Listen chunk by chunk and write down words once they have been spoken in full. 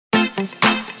I'm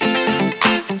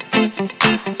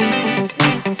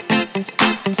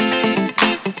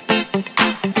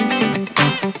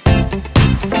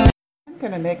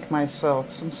going to make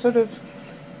myself some sort of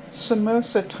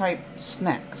samosa type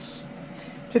snacks.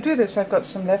 To do this, I've got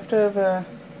some leftover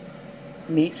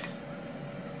meat.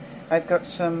 I've got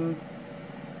some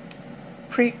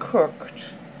pre-cooked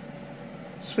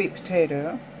sweet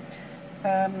potato,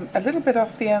 a little bit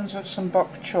off the ends of some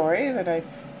bok choy that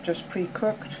I've just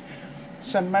pre-cooked,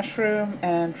 some mushroom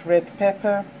and red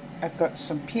pepper. I've got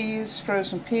some peas,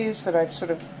 frozen peas that I've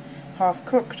sort of half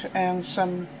cooked, and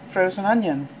some frozen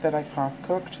onion that I've half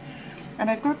cooked. And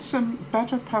I've got some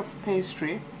butter puff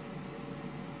pastry,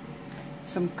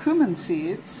 some cumin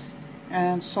seeds,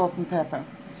 and salt and pepper.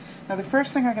 Now the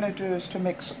first thing I'm going to do is to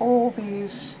mix all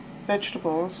these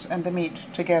vegetables and the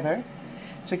meat together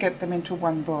to get them into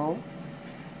one bowl,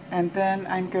 and then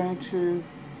I'm going to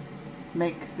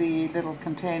make the little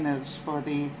containers for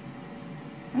the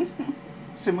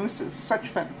samosas. Such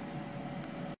fun.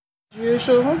 As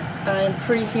usual, I'm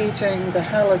preheating the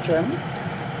halogen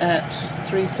at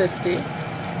 350,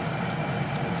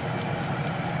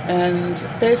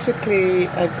 and basically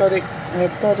I've got a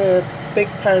big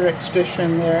Pyrex dish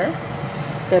in there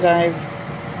that I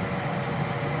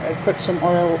put some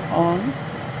oil on.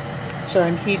 So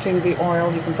I'm heating the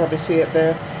oil, you can probably see it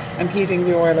there. I'm heating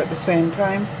the oil at the same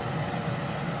time,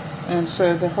 and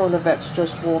so the whole of that's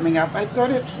just warming up. I've got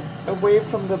it away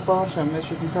from the bottom, as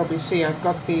you can probably see. I've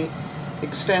got the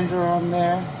extender on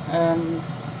there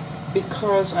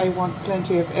because I want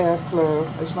plenty of airflow,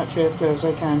 as much airflow as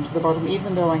I can to the bottom,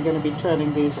 even though I'm going to be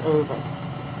turning these over.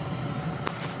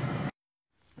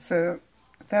 So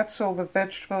that's all the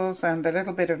vegetables and a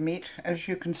little bit of meat. As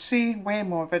you can see, way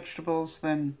more vegetables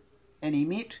than any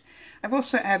meat. I've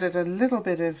also added a little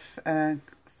bit of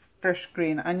fresh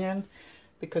green onion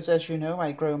because, as you know,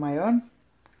 I grow my own.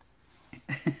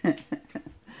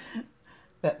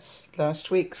 That's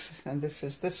last week's, and this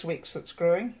is this week's that's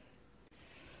growing.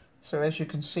 So as you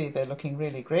can see, they're looking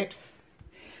really great.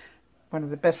 One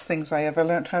of the best things I ever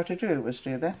learnt how to do was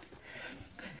do that.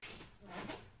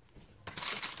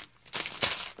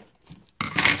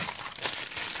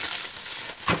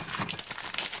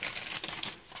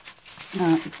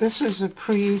 Now, this is a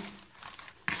pre-made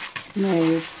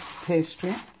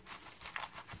pastry,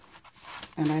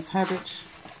 and I've had it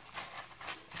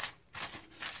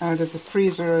out of the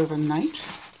freezer overnight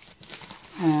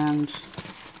and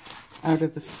out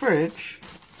of the fridge.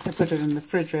 I put it in the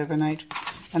fridge overnight,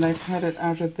 and I've had it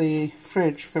out of the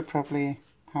fridge for probably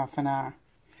half an hour.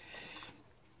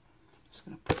 Just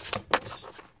going to put some.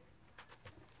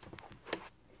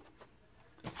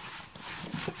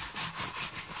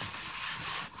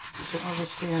 So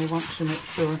obviously I want to make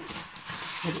sure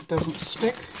that it doesn't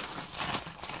stick.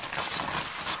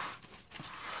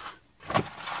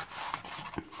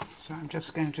 So I'm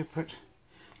just going to put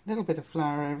a little bit of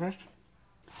flour over it,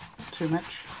 not too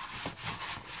much.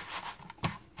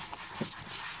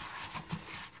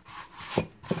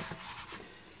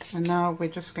 And now we're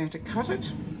just going to cut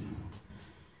it.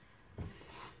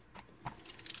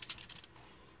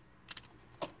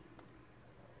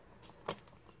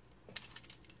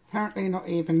 Apparently not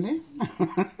evenly.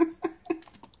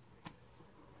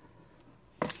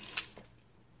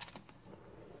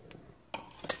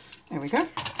 There we go.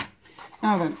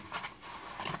 Now then,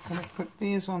 I'm going to put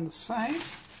these on the side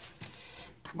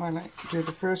while I do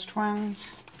the first ones.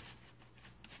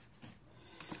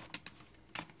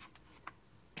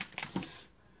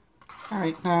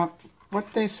 Alright, now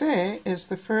what they say is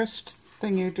the first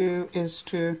thing you do is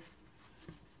to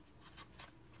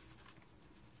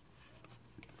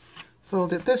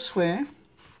fold it this way,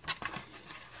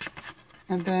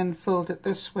 and then fold it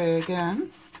this way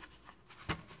again.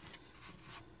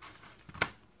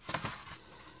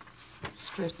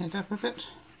 Straighten it up a bit.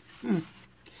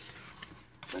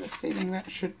 Got a feeling that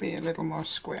should be a little more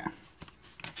square.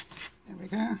 There we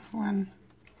go. 1,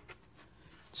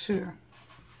 2.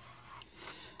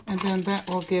 And then that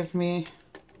will give me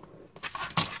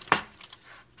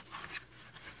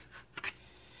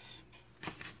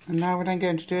And now what I'm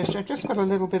going to do is, I've just got a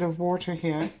little bit of water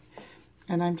here,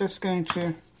 and I'm just going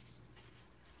to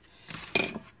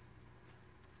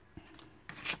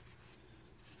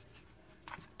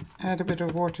add a bit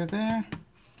of water there.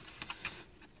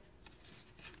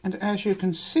 And as you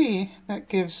can see, that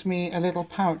gives me a little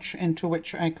pouch into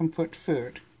which I can put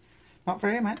food. Not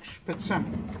very much, but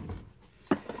some.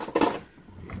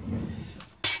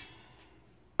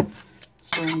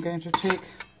 So I'm going to take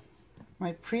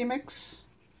my premix,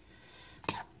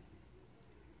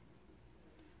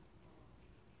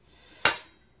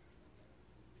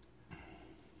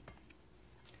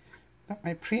 Got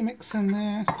my premix in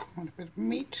there. Want a bit of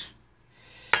meat.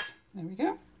 There we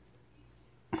go.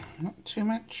 Not too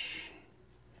much.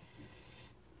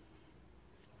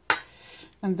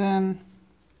 And then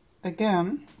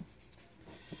again,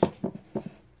 a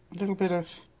little bit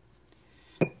of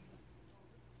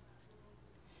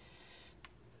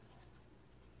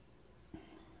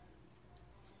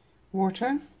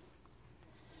water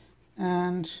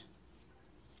and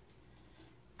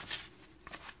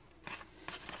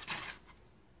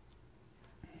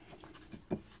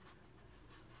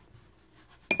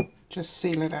just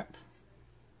seal it up.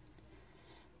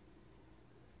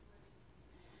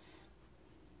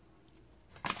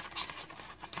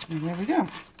 And there we go.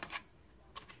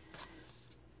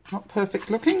 Not perfect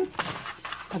looking,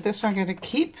 but this I'm going to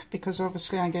keep because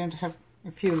obviously I'm going to have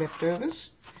a few leftovers.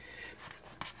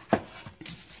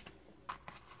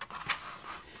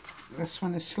 This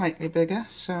one is slightly bigger,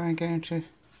 so I'm going to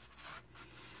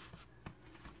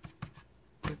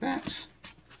do that.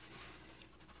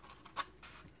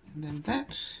 And then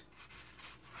that.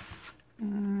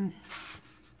 I'm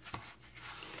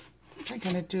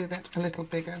going to do that a little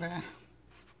bigger there.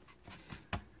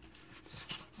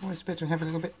 It's always better to have a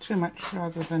little bit too much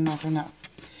rather than not enough.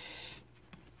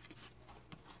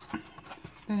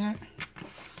 There.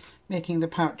 Making the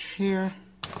pouch here.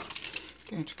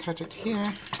 Going to cut it here.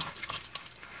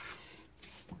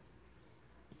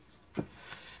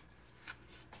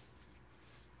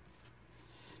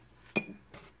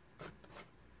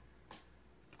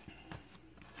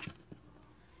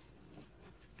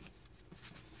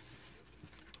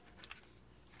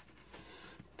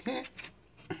 Okay,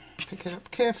 pick it up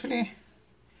carefully.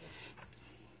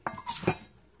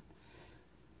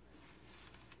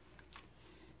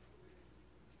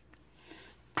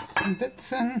 Put some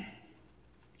bits in, a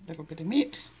little bit of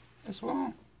meat as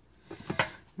well.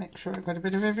 Make sure I've got a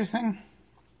bit of everything.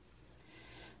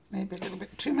 Maybe a little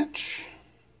bit too much.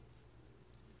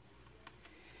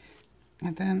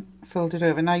 And then fold it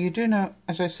over. Now you do know,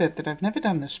 as I said, that I've never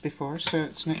done this before, so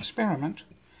it's an experiment.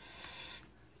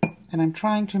 And I'm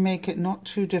trying to make it not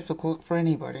too difficult for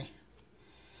anybody.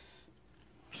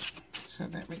 So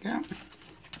there we go.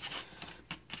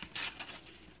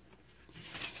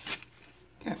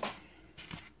 Good.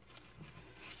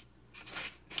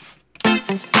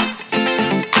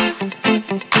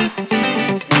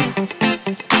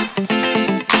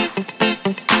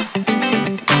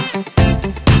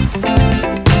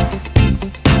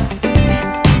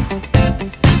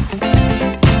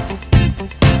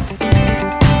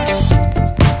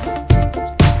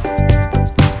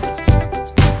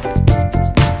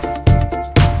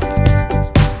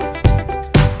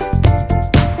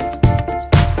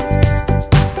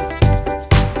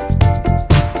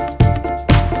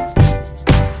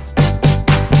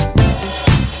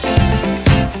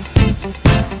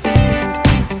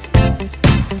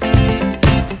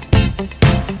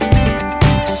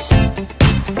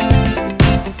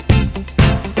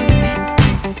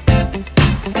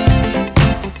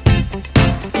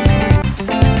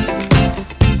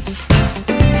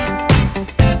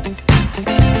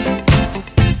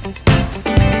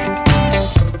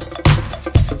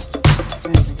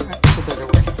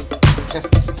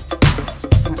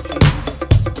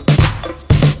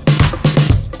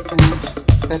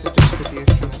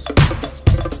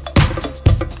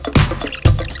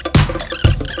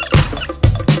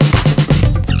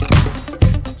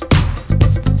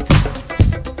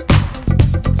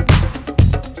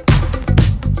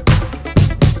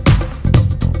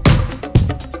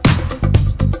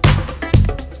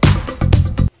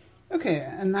 Okay,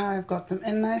 and now I've got them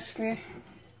in nicely.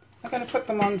 I'm going to put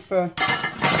them on for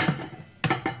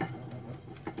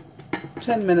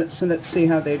 10 minutes and let's see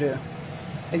how they do.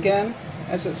 Again,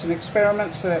 as it's an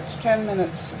experiment, so that's 10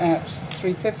 minutes at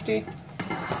 350.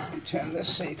 Turn this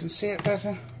so you can see it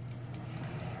better.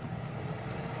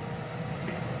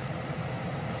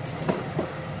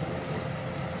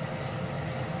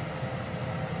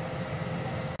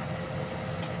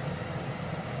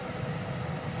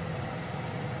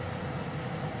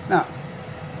 Now,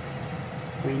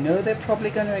 we know they're probably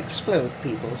going to explode,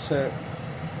 people, so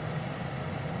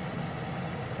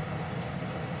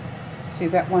see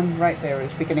that one right there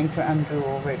is beginning to undo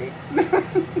already.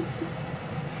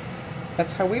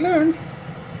 That's how we learn.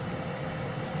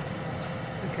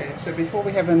 Okay, so before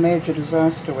we have a major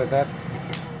disaster with that,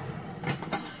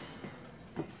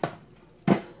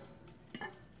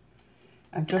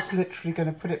 I'm just literally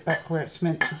going to put it back where it's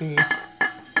meant to be.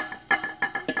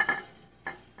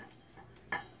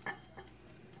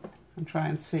 And try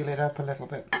and seal it up a little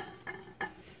bit.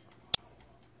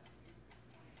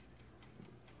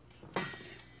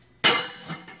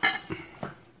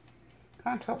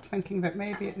 can't help thinking that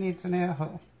maybe it needs an air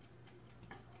hole.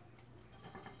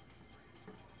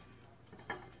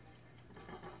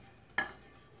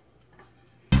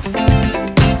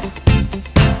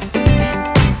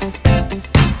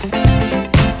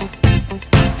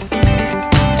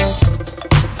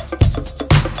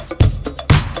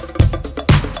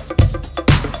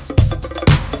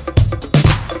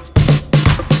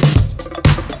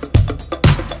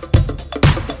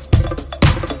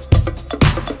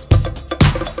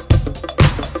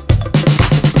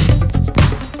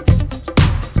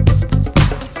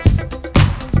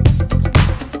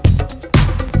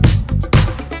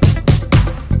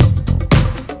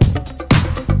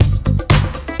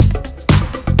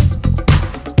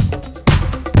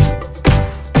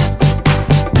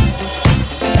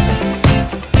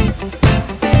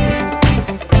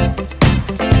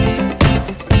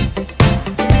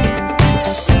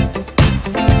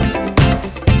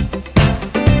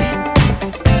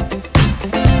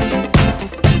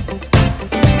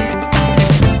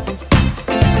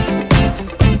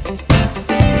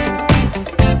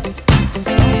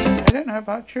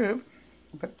 About you,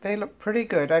 but they look pretty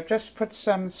good. I've just put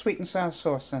some sweet and sour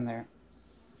sauce in there.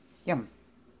 Yum.